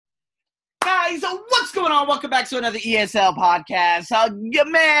guys, what's going on? Welcome back to another ESL podcast.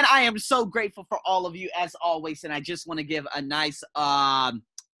 Man, I am so grateful for all of you as always, and I just want to give a nice,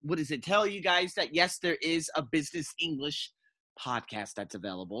 tell you guys that yes, there is a business English podcast that's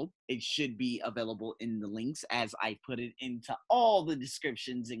available. It should be available in the links as I put it into all the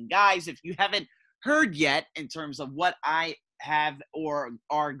descriptions. And guys, if you haven't heard yet in terms of what I have or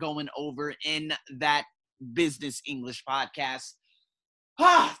are going over in that business English podcast,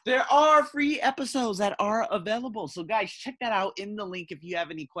 there are free episodes that are available. So guys, check that out in the link. If you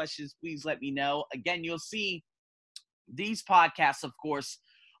have any questions, please let me know. Again, you'll see these podcasts, of course,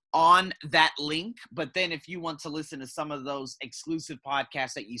 on that link. But then if you want to listen to some of those exclusive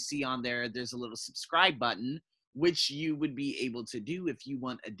podcasts that you see on there, there's a little subscribe button, which you would be able to do if you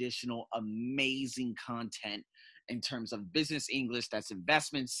want additional amazing content in terms of business English, that's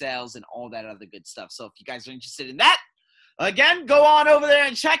investment, sales, and all that other good stuff. So if you guys are interested in that, again, go on over there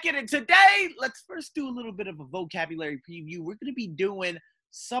and check it. And today, let's first do a little bit of a vocabulary preview. We're going to be doing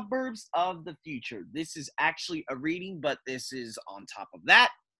Suburbs of the Future. This is actually a reading, but this is on top of that,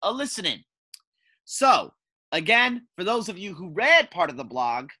 a listening. So, again, for those of you who read part of the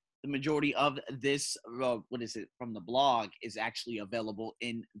blog, the majority of this, from the blog is actually available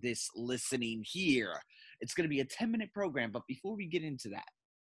in this listening here. It's going to be a 10-minute program, but before we get into that,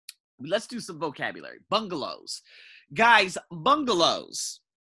 let's do some vocabulary. Bungalows. Guys, bungalows,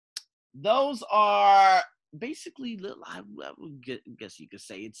 those are basically little, I would guess you could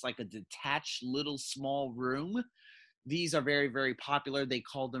say it's like a detached little small room. These are very, very popular. They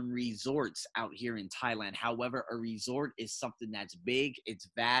call them resorts out here in Thailand. However, a resort is something that's big, it's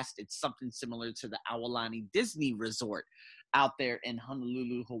vast, it's something similar to the Aulani Disney Resort out there in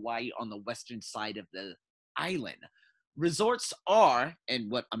Honolulu, Hawaii on the western side of the island. Resorts are,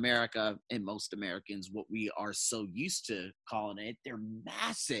 and what America and most Americans, what we are so used to calling it, they're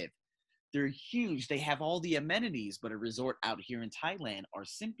massive. They're huge. They have all the amenities, but a resort out here in Thailand are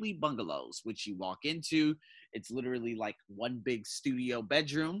simply bungalows, which you walk into. It's literally like one big studio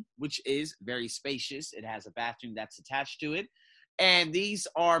bedroom, which is very spacious. It has a bathroom that's attached to it. And these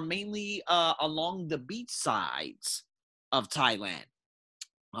are mainly along the beach sides of Thailand.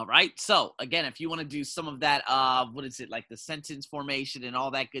 All right. So again, if you want to do some of that, like the sentence formation and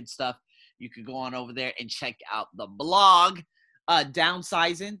all that good stuff, you could go on over there and check out the blog.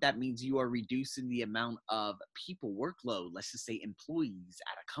 Downsizing, that means you are reducing the amount of people workload, let's just say employees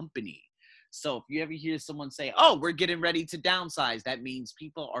at a company. So if you ever hear someone say, oh, we're getting ready to downsize, that means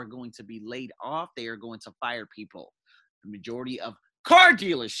people are going to be laid off. They are going to fire people. The majority of car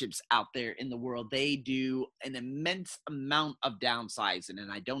dealerships out there in the world, they do an immense amount of downsizing,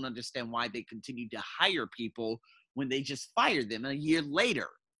 and I don't understand why they continue to hire people when they just fire them a year later.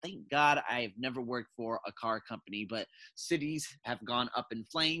 Thank God I have never worked for a car company, but cities have gone up in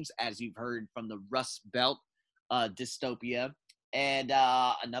flames, as you've heard from the Rust Belt dystopia. And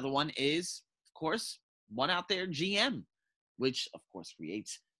another one is, of course, one out there, GM, which, of course,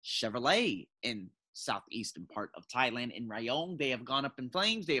 creates Chevrolet in southeastern part of Thailand in Rayong. They have gone up in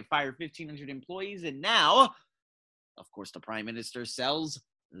flames. They have fired 1,500 employees. And now, of course, the prime minister sells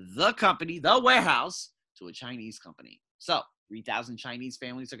the company, the warehouse, to a Chinese company. So 3,000 Chinese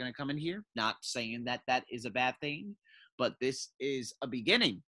families are going to come in here. Not saying that that is a bad thing, but this is a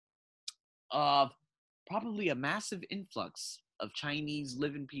beginning of probably a massive influx of Chinese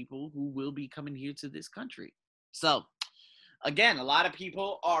living people who will be coming here to this country. So again, a lot of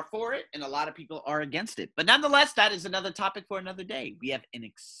people are for it and a lot of people are against it. But nonetheless, that is another topic for another day. We have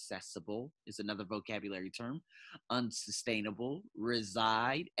inaccessible is another vocabulary term. Unsustainable,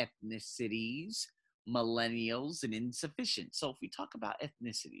 reside, ethnicities, millennials, and insufficient. So if we talk about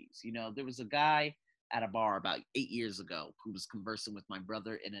ethnicities, there was a guy at a bar about 8 years ago who was conversing with my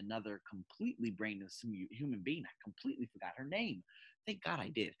brother and another completely brainless human being. I completely forgot her name. Thank God I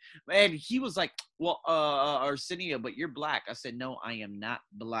did. And he was like, well, Arsenio, but you're black. I said, no, I am not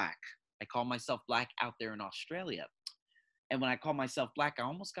black. I call myself black out there in Australia. And when I call myself black, I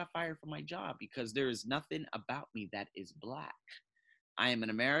almost got fired from my job because there is nothing about me that is black. I am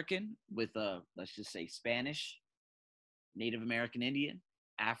an American with let's just say Spanish, Native American Indian,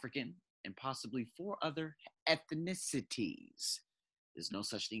 African, and possibly 4 other ethnicities. There's no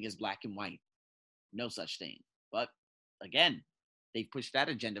such thing as black and white. No such thing. But again, they've pushed that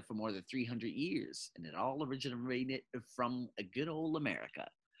agenda for more than 300 years, and it all originated from a good old America.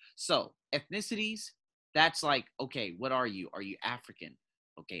 So ethnicities, that's like, okay, what are you? Are you African?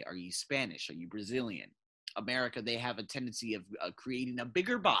 Okay, are you Spanish? Are you Brazilian? America, they have a tendency of creating a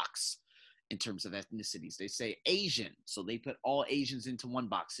bigger box in terms of ethnicities. They say Asian, so they put all Asians into one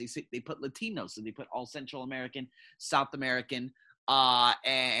box. They put Latino, so they put all Central American, South American,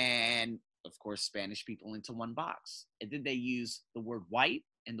 and of course, Spanish people into one box. And then they use the word white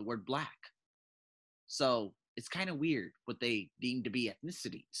and the word black. So it's kind of weird what they deem to be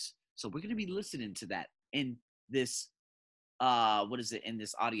ethnicities. So we're going to be listening to that in this, in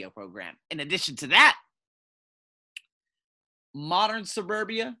this audio program. In addition to that, modern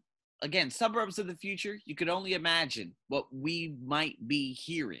suburbia, again, suburbs of the future, you could only imagine what we might be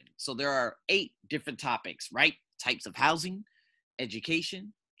hearing. So there are 8 different topics, right? Types of housing,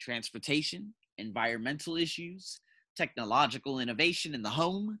 education, transportation, environmental issues, technological innovation in the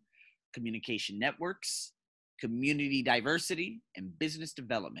home, communication networks, community diversity, and business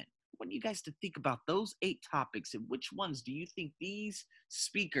development. I want you guys to think about those 8 topics and which ones do you think these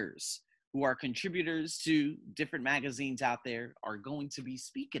speakers who are contributors to different magazines out there are going to be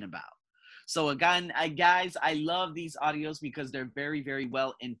speaking about. So again, guys, I love these audios because they're very, very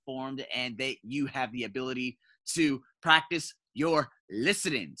well informed and you have the ability to practice your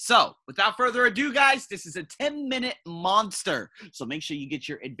listening. So without further ado, guys, this is a 10-minute monster. So make sure you get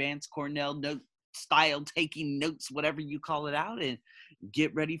your advanced Cornell note style taking notes, whatever you call it, out and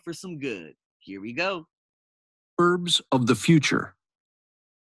get ready for some good. Here we go. Suburbs of the future.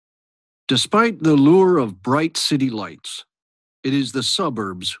 Despite the lure of bright city lights, it is the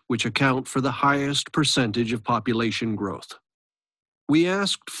suburbs which account for the highest percentage of population growth. We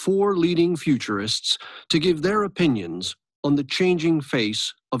asked 4 leading futurists to give their opinions on the changing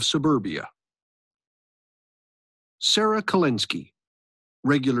face of suburbia. Sarah Kalensky,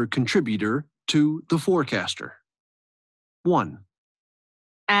 regular contributor to The Forecaster. 1.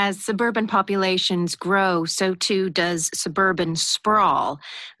 As suburban populations grow, so too does suburban sprawl,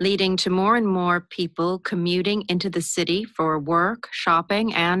 leading to more and more people commuting into the city for work,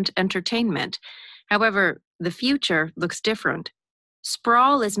 shopping, and entertainment. However, the future looks different.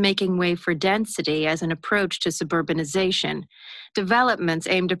 Sprawl is making way for density as an approach to suburbanization. Developments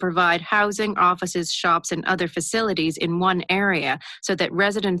aim to provide housing, offices, shops, and other facilities in one area so that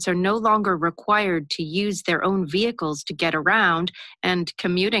residents are no longer required to use their own vehicles to get around, and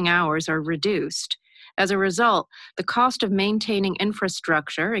commuting hours are reduced. As a result, the cost of maintaining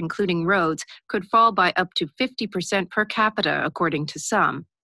infrastructure, including roads, could fall by up to 50% per capita, according to some.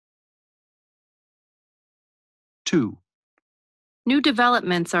 2. New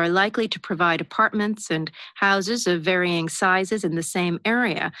developments are likely to provide apartments and houses of varying sizes in the same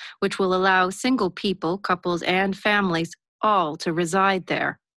area, which will allow single people, couples, and families all to reside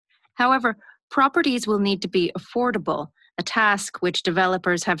there. However, properties will need to be affordable, a task which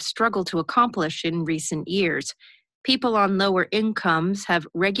developers have struggled to accomplish in recent years. People on lower incomes have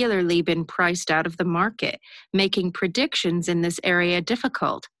regularly been priced out of the market, making predictions in this area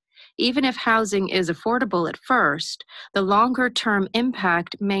difficult. Even if housing is affordable at first, the longer-term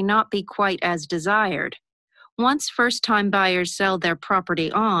impact may not be quite as desired. Once first-time buyers sell their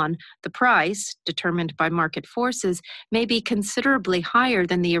property on, the price, determined by market forces, may be considerably higher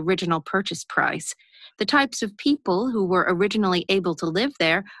than the original purchase price. The types of people who were originally able to live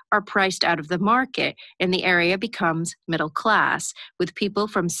there are priced out of the market, and the area becomes middle class, with people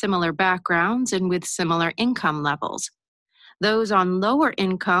from similar backgrounds and with similar income levels. Those on lower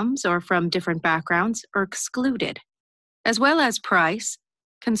incomes or from different backgrounds are excluded. As well as price,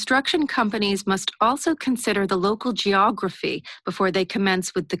 construction companies must also consider the local geography before they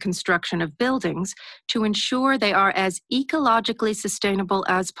commence with the construction of buildings to ensure they are as ecologically sustainable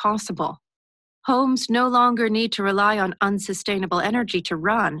as possible. Homes no longer need to rely on unsustainable energy to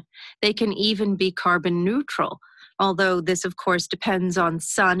run. They can even be carbon neutral, although this of course depends on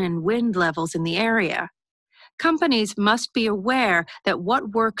sun and wind levels in the area. Companies must be aware that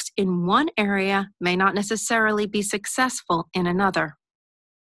what works in one area may not necessarily be successful in another.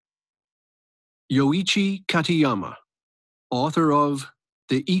 Yoichi Katayama, author of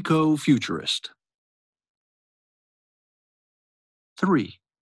The Eco-Futurist. 3.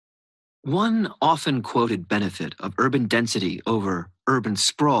 One often quoted benefit of urban density over urban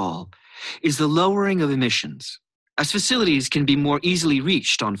sprawl is the lowering of emissions, as facilities can be more easily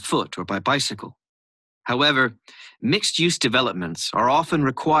reached on foot or by bicycle. However, mixed-use developments are often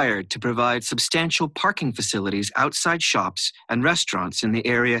required to provide substantial parking facilities outside shops and restaurants in the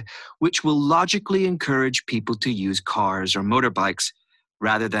area, which will logically encourage people to use cars or motorbikes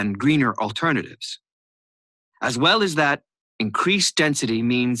rather than greener alternatives. As well as that, increased density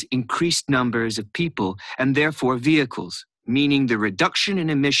means increased numbers of people and therefore vehicles, meaning the reduction in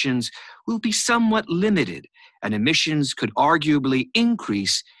emissions will be somewhat limited, and emissions could arguably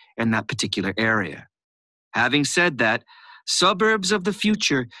increase in that particular area. Having said that, suburbs of the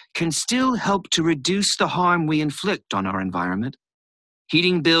future can still help to reduce the harm we inflict on our environment.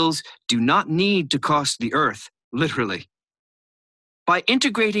 Heating bills do not need to cost the earth, literally. By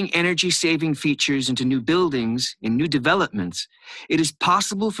integrating energy-saving features into new buildings in new developments, it is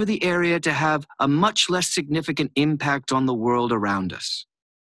possible for the area to have a much less significant impact on the world around us.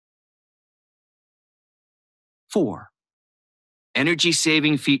 4.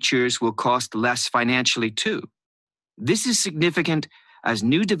 Energy-saving features will cost less financially too. This is significant as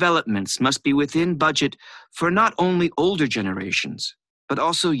new developments must be within budget for not only older generations, but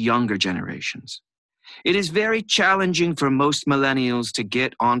also younger generations. It is very challenging for most millennials to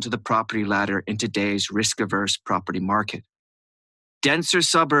get onto the property ladder in today's risk-averse property market. Denser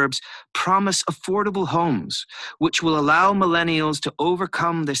suburbs promise affordable homes, which will allow millennials to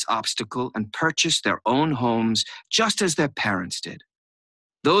overcome this obstacle and purchase their own homes just as their parents did.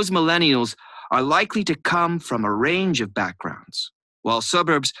 Those millennials are likely to come from a range of backgrounds, while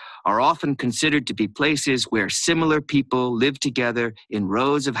suburbs are often considered to be places where similar people live together in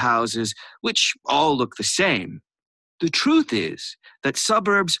rows of houses which all look the same. The truth is that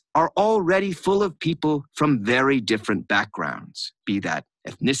suburbs are already full of people from very different backgrounds, be that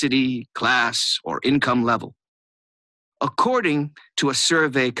ethnicity, class, or income level. According to a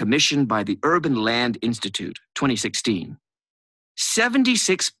survey commissioned by the Urban Land Institute, 2016,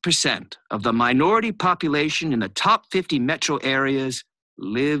 76% of the minority population in the top 50 metro areas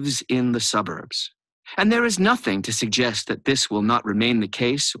lives in the suburbs. And there is nothing to suggest that this will not remain the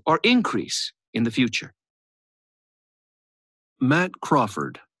case or increase in the future. Matt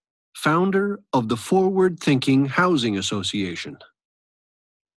Crawford, founder of the Forward Thinking Housing Association.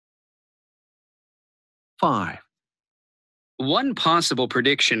 5. One possible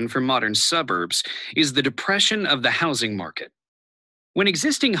prediction for modern suburbs is the depression of the housing market. When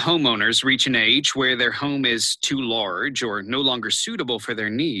existing homeowners reach an age where their home is too large or no longer suitable for their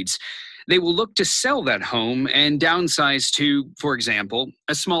needs, they will look to sell that home and downsize to, for example,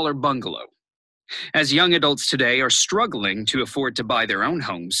 a smaller bungalow. As young adults today are struggling to afford to buy their own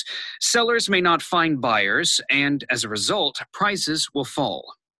homes, sellers may not find buyers, and as a result, prices will fall.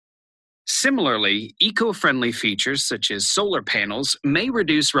 Similarly, eco-friendly features such as solar panels may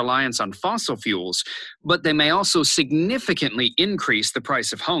reduce reliance on fossil fuels, but they may also significantly increase the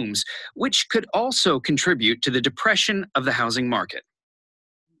price of homes, which could also contribute to the depression of the housing market.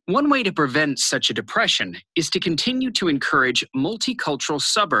 One way to prevent such a depression is to continue to encourage multicultural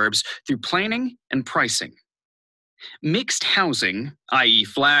suburbs through planning and pricing. Mixed housing, i.e.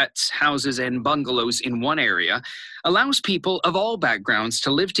 flats, houses, and bungalows in one area, allows people of all backgrounds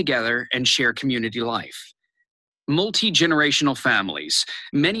to live together and share community life. Multi-generational families,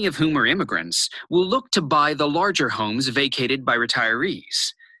 many of whom are immigrants, will look to buy the larger homes vacated by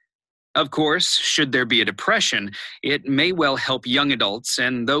retirees. Of course, should there be a depression, it may well help young adults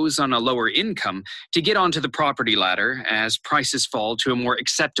and those on a lower income to get onto the property ladder as prices fall to a more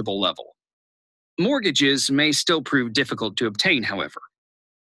acceptable level. Mortgages may still prove difficult to obtain, however.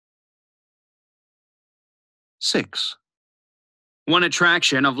 6. One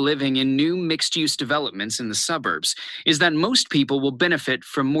attraction of living in new mixed-use developments in the suburbs is that most people will benefit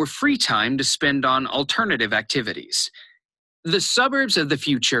from more free time to spend on alternative activities. The suburbs of the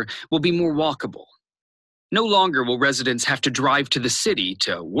future will be more walkable. No longer will residents have to drive to the city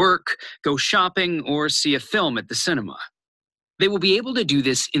to work, go shopping, or see a film at the cinema. They will be able to do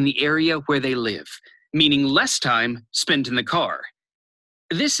this in the area where they live, meaning less time spent in the car.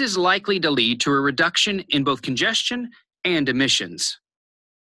 This is likely to lead to a reduction in both congestion and emissions.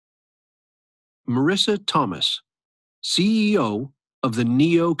 Marissa Thomas, CEO of the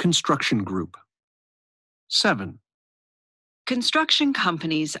Neo Construction Group. 7. Construction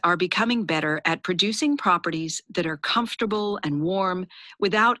companies are becoming better at producing properties that are comfortable and warm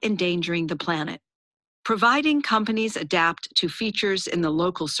without endangering the planet. Providing companies adapt to features in the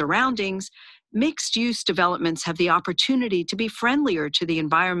local surroundings, mixed-use developments have the opportunity to be friendlier to the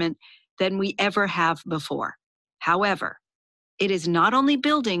environment than we ever have before. However, it is not only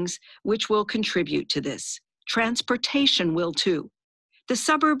buildings which will contribute to this. Transportation will too. The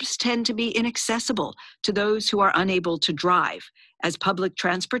suburbs tend to be inaccessible to those who are unable to drive, as public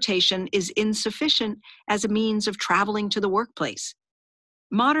transportation is insufficient as a means of traveling to the workplace.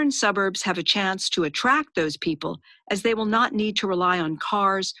 Modern suburbs have a chance to attract those people, as they will not need to rely on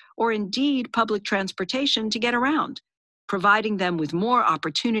cars or indeed public transportation to get around, providing them with more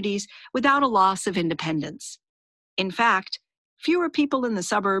opportunities without a loss of independence. In fact, fewer people in the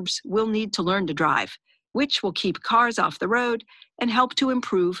suburbs will need to learn to drive, which will keep cars off the road and help to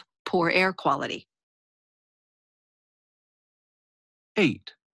improve poor air quality.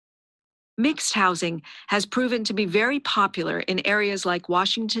 8. Mixed housing has proven to be very popular in areas like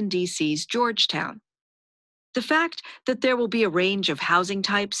Washington, D.C.'s Georgetown. The fact that there will be a range of housing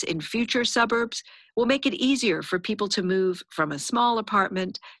types in future suburbs will make it easier for people to move from a small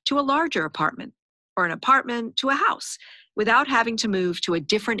apartment to a larger apartment, or an apartment to a house, without having to move to a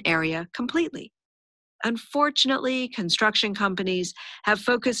different area completely. Unfortunately, construction companies have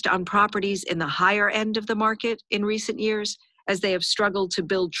focused on properties in the higher end of the market in recent years, as they have struggled to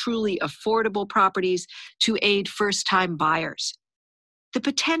build truly affordable properties to aid first-time buyers. The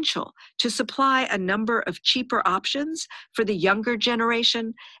potential to supply a number of cheaper options for the younger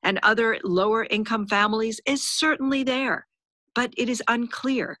generation and other lower-income families is certainly there, but it is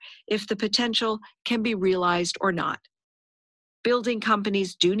unclear if the potential can be realized or not. Building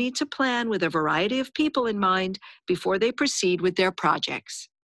companies do need to plan with a variety of people in mind before they proceed with their projects.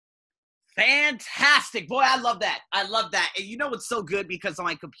 Fantastic. Boy, I love that. I love that. And you know what's so good? Because on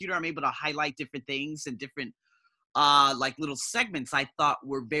my computer, I'm able to highlight different things and different like little segments I thought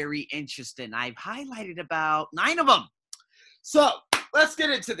were very interesting. I've highlighted about 9 of them. So let's get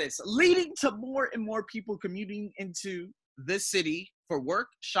into this. Leading to more and more people commuting into this city for work,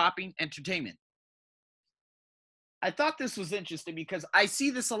 shopping, entertainment. I thought this was interesting because I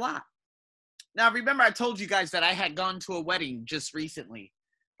see this a lot. Now, remember I told you guys that I had gone to a wedding just recently,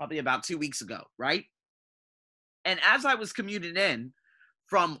 probably about 2 weeks ago, right? And as I was commuting in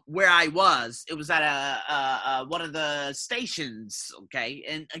from where I was, it was at one of the stations, okay?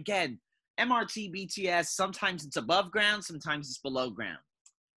 And again, MRT, BTS, sometimes it's above ground, sometimes it's below ground.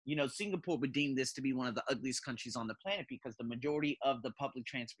 You know, Singapore would deem this to be one of the ugliest countries on the planet because the majority of the public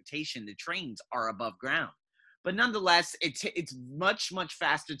transportation, the trains, are above ground. But nonetheless, it's much, much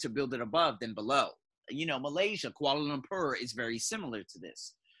faster to build it above than below. You know, Malaysia, Kuala Lumpur is very similar to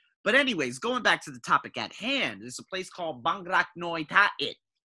this. But anyways, going back to the topic at hand, there's a place called Bangrak Noi Tait.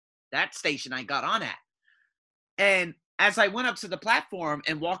 That station I got on at. And as I went up to the platform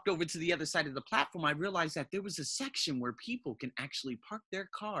and walked over to the other side of the platform, I realized that there was a section where people can actually park their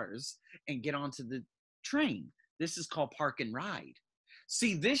cars and get onto the train. This is called Park and Ride.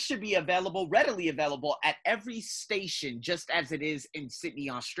 See, this should be available, readily available at every station, just as it is in Sydney,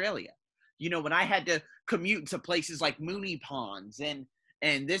 Australia. You know, when I had to commute to places like Moonee Ponds and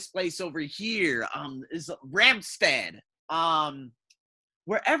this place over here is Ramstead.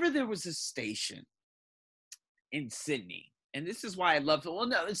 Wherever there was a station in Sydney, and this is why I love it. Well,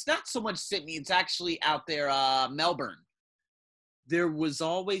 no, it's not so much Sydney. It's actually out there, Melbourne. There was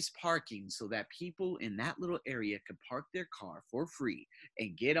always parking so that people in that little area could park their car for free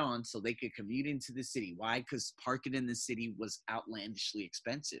and get on so they could commute into the city. Why? Because parking in the city was outlandishly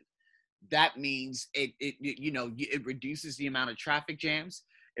expensive. That means it reduces the amount of traffic jams.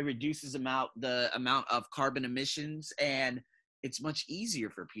 It reduces the amount of carbon emissions, and it's much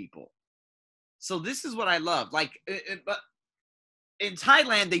easier for people. So this is what I love. Like, but in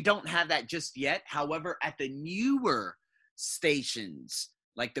Thailand, they don't have that just yet. However, at the newer stations,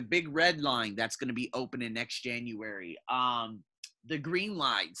 like the Big Red Line that's going to be opening next January, the Green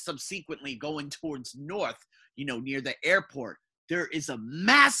Line subsequently going towards north, you know, near the airport, there is a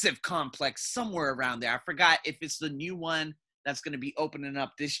massive complex somewhere around there. I forgot if it's the new one that's going to be opening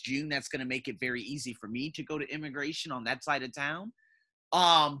up this June. That's going to make it very easy for me to go to immigration on that side of town.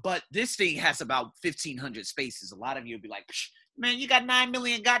 But this thing has about 1,500 spaces. A lot of you will be like, man, you got 9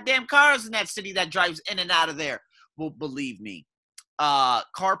 million goddamn cars in that city that drives in and out of there. Well, believe me,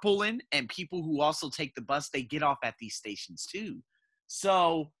 carpooling and people who also take the bus, they get off at these stations too.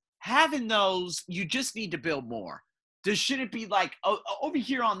 So having those, you just need to build more. There shouldn't be like, over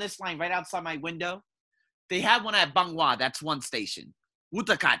here on this line right outside my window, they have one at Bang Hwa, that's 1 station.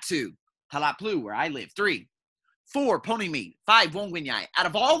 Wutakat 2, Talat Plu, where I live, 3. 4, Pony Meat, 5, Wong Win Yai. Out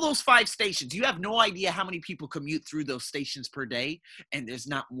of all those 5 stations, you have no idea how many people commute through those stations per day, and there's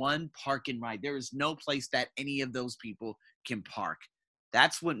not one park and ride. There is no place that any of those people can park.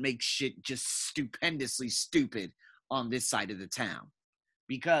 That's what makes shit just stupendously stupid on this side of the town,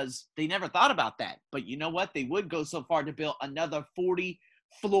 because they never thought about that. But you know what? They would go so far to build another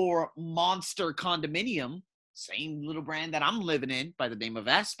 40-floor monster condominium, same little brand that I'm living in by the name of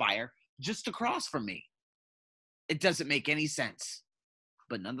Aspire, just across from me. It doesn't make any sense.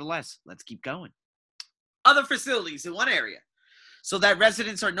 But nonetheless, let's keep going. Other facilities in one area, so that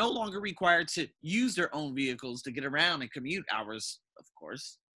residents are no longer required to use their own vehicles to get around and commute hours, of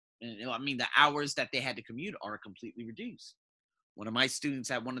course. I mean, the hours that they had to commute are completely reduced. One of my students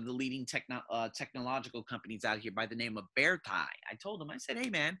at one of the leading technological companies out here by the name of Bear Thai, I told him, I said, hey,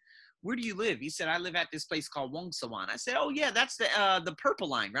 man, where do you live? He said, I live at this place called Wong Sawan. I said, oh, yeah, that's the purple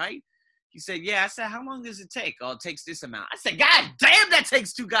line, right? He said, yeah. I said, how long does it take? Oh, it takes this amount. I said, God damn, that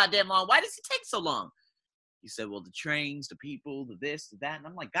takes too goddamn long. Why does it take so long? He said, well, the trains, the people, the this, the that. And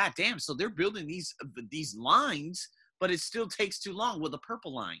I'm like, God damn. So they're building these lines, but it still takes too long. Well, the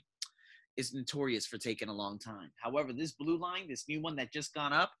purple line is notorious for taking a long time. However, this blue line, this new one that just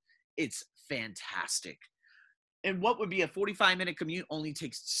gone up, it's fantastic. And what would be a 45-minute commute only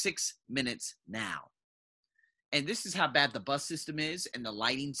takes 6 minutes now. And this is how bad the bus system is and the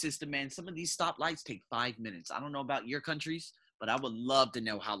lighting system, man. Some of these stoplights take 5 minutes. I don't know about your countries, but I would love to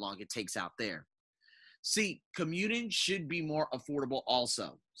know how long it takes out there. See, commuting should be more affordable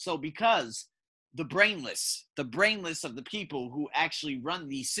also. So because the brainless of the people who actually run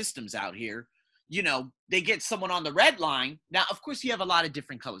these systems out here, you know, they get someone on the red line. Now, of course, you have a lot of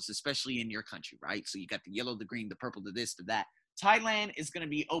different colors, especially in your country, right? So you got the yellow, the green, the purple, the this, the that. Thailand is going to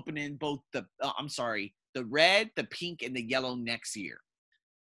be opening both the red, the pink, and the yellow next year.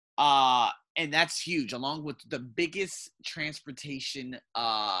 And that's huge, along with the biggest transportation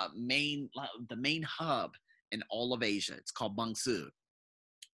the main hub in all of Asia. It's called Bangsu.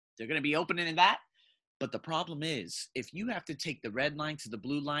 They're going to be opening in that. But the problem is, if you have to take the red line to the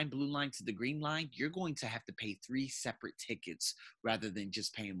blue line to the green line, you're going to have to pay 3 separate tickets rather than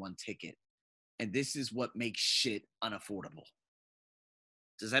just paying 1 ticket. And this is what makes shit unaffordable.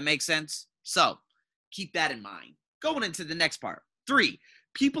 Does that make sense? So keep that in mind. Going into the next part. 3,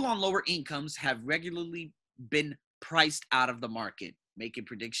 people on lower incomes have regularly been priced out of the market, making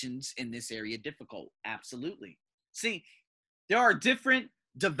predictions in this area difficult. Absolutely. See, there are different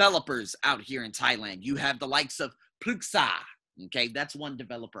developers out here in Thailand. You have the likes of Pruksa. Okay, that's one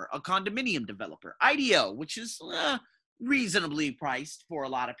developer. A condominium developer. IDEO, which is reasonably priced for a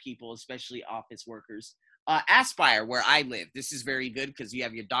lot of people, especially office workers. Aspire, where I live. This is very good because you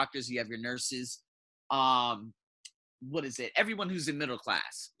have your doctors, you have your nurses. What is it? Everyone who's in middle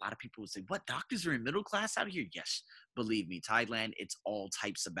class. A lot of people would say, what, doctors are in middle class out here? Yes, believe me, Thailand, it's all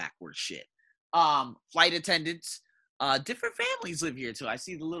types of backward shit. Flight attendants. Different families live here too. I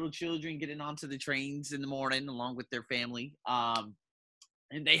see the little children getting onto the trains in the morning along with their family. And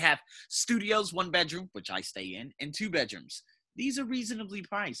they have studios, 1 bedroom, which I stay in, and 2 bedrooms. These are reasonably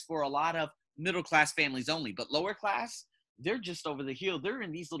priced for a lot of middle-class families only, but lower class, they're just over the hill. They're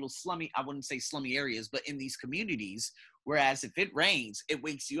in these little slummy, I wouldn't say slummy areas, but in these communities, whereas if it rains, it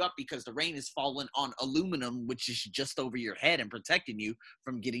wakes you up because the rain is falling on aluminum, which is just over your head and protecting you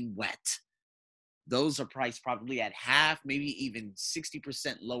from getting wet. Those are priced probably at half, maybe even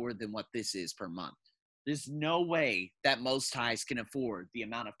 60% lower than what this is per month. There's no way that most Thais can afford the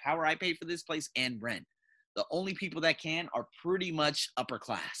amount of power I pay for this place and rent. The only people that can are pretty much upper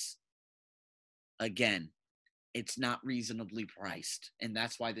class. Again, it's not reasonably priced. And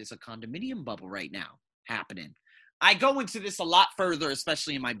that's why there's a condominium bubble right now happening. I go into this a lot further,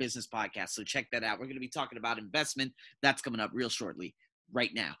 especially in my business podcast. So check that out. We're going to be talking about investment. That's coming up real shortly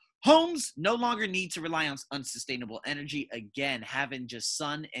right now. Homes no longer need to rely on unsustainable energy. Again, having just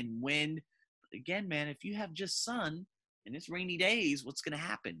sun and wind. Again, man, if you have just sun and it's rainy days, what's going to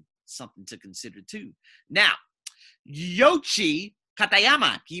happen? Something to consider too. Now, Yoshi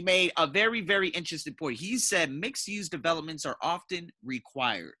Katayama, he made a very, very interesting point. He said mixed-use developments are often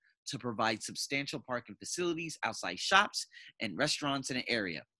required to provide substantial parking facilities, outside shops, and restaurants in an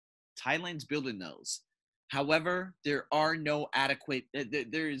area. Thailand's building those. However, there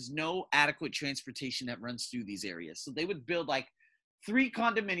is no adequate transportation that runs through these areas. So they would build like 3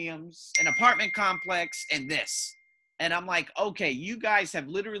 condominiums, an apartment complex, and this. And I'm like, okay, you guys have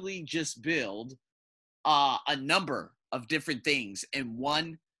literally just built a number of different things in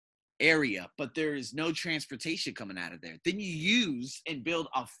one area, but there is no transportation coming out of there. Then you use and build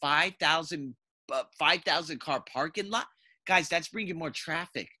a 5,000 car parking lot. Guys, that's bringing more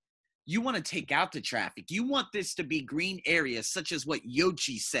traffic. You want to take out the traffic. You want this to be green areas, such as what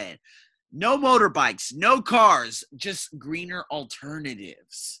Yoshi said. No motorbikes, no cars, just greener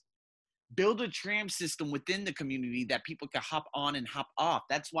alternatives. Build a tram system within the community that people can hop on and hop off.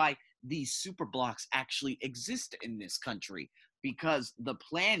 That's why these super blocks actually exist in this country, because the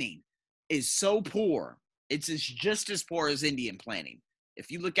planning is so poor. It's just as poor as Indian planning.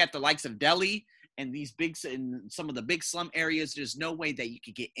 If you look at the likes of Delhi and some of the big slum areas, there's no way that you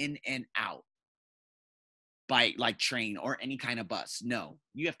could get in and out by like train or any kind of bus. No,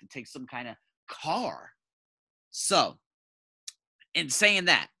 you have to take some kind of car. So, in saying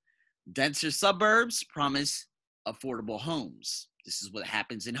that, denser suburbs promise affordable homes. This is what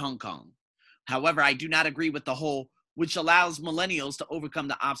happens in Hong Kong. However, I do not agree with the whole, which allows millennials to overcome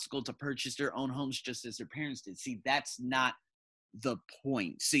the obstacle to purchase their own homes just as their parents did. See, that's not the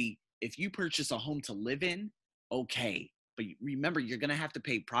point. See, if you purchase a home to live in, okay. But remember, you're going to have to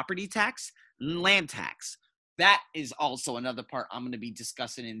pay property tax, land tax. That is also another part I'm going to be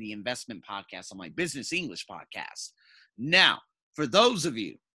discussing in the investment podcast on my Business English podcast. Now, for those of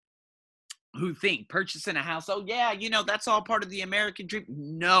you who think purchasing a house, oh yeah, that's all part of the American dream.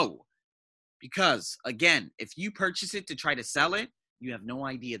 No, because again, if you purchase it to try to sell it, you have no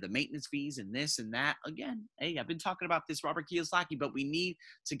idea the maintenance fees and this and that. Again, hey, I've been talking about this, Robert Kiyosaki, but we need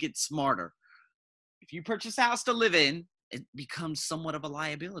to get smarter. If you purchase a house to live in, it becomes somewhat of a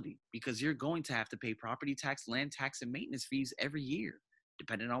liability because you're going to have to pay property tax, land tax, and maintenance fees every year,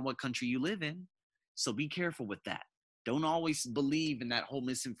 depending on what country you live in. So be careful with that. Don't always believe in that whole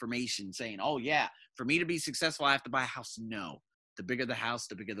misinformation saying, oh yeah, for me to be successful, I have to buy a house. No, the bigger the house,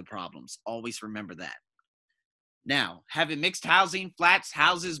 the bigger the problems. Always remember that. Now, having mixed housing, flats,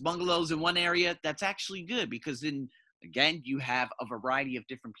 houses, bungalows in one area, that's actually good because then, again, you have a variety of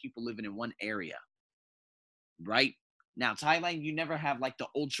different people living in one area, right? Now, Thailand, you never have like the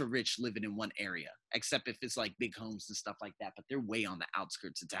ultra rich living in one area, except if it's like big homes and stuff like that, but they're way on the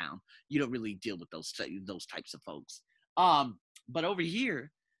outskirts of town. You don't really deal with those types of folks. But over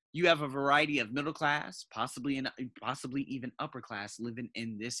here, you have a variety of middle class, possibly even upper class living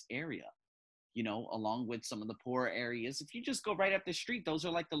in this area, along with some of the poorer areas. If you just go right up the street, those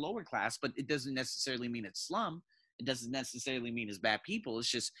are like the lower class, but it doesn't necessarily mean it's slum. It doesn't necessarily mean it's bad people.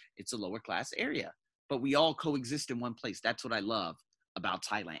 It's a lower class area. But we all coexist in one place. That's what I love about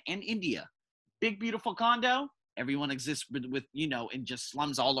Thailand and India. Big, beautiful condo. Everyone exists with in just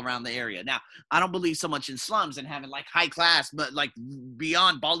slums all around the area. Now, I don't believe so much in slums and having like high class, but like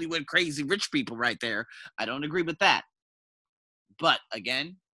beyond Bollywood crazy rich people right there. I don't agree with that. But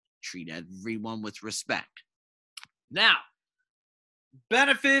again, treat everyone with respect. Now,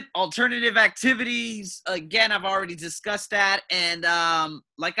 benefit, alternative activities. Again, I've already discussed that. And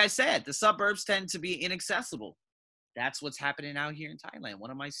like I said, the suburbs tend to be inaccessible. That's what's happening out here in Thailand.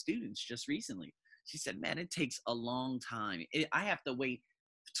 One of my students just recently, she said, man, it takes a long time. I have to wait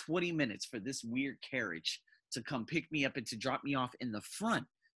 20 minutes for this weird carriage to come pick me up and to drop me off in the front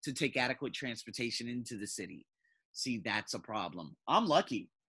to take adequate transportation into the city. See, that's a problem. I'm lucky.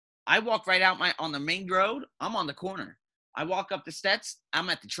 I walk right out on the main road. I'm on the corner. I walk up the steps, I'm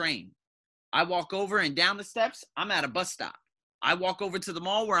at the train. I walk over and down the steps, I'm at a bus stop. I walk over to the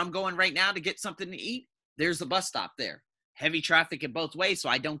mall where I'm going right now to get something to eat. There's a bus stop there. Heavy traffic in both ways, so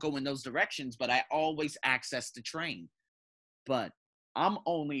I don't go in those directions, but I always access the train. But I'm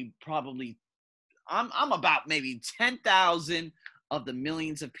about maybe 10,000 of the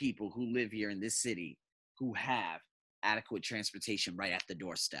millions of people who live here in this city who have adequate transportation right at the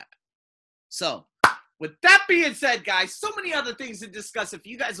doorstep. So, with that being said, guys, so many other things to discuss. If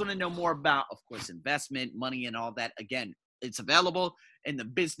you guys want to know more about, of course, investment, money, and all that, again, it's available in the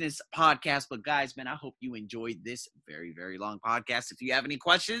business podcast. But guys, man, I hope you enjoyed this very, very long podcast. If you have any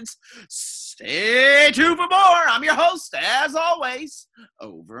questions, stay tuned for more. I'm your host, as always.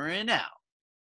 Over and out.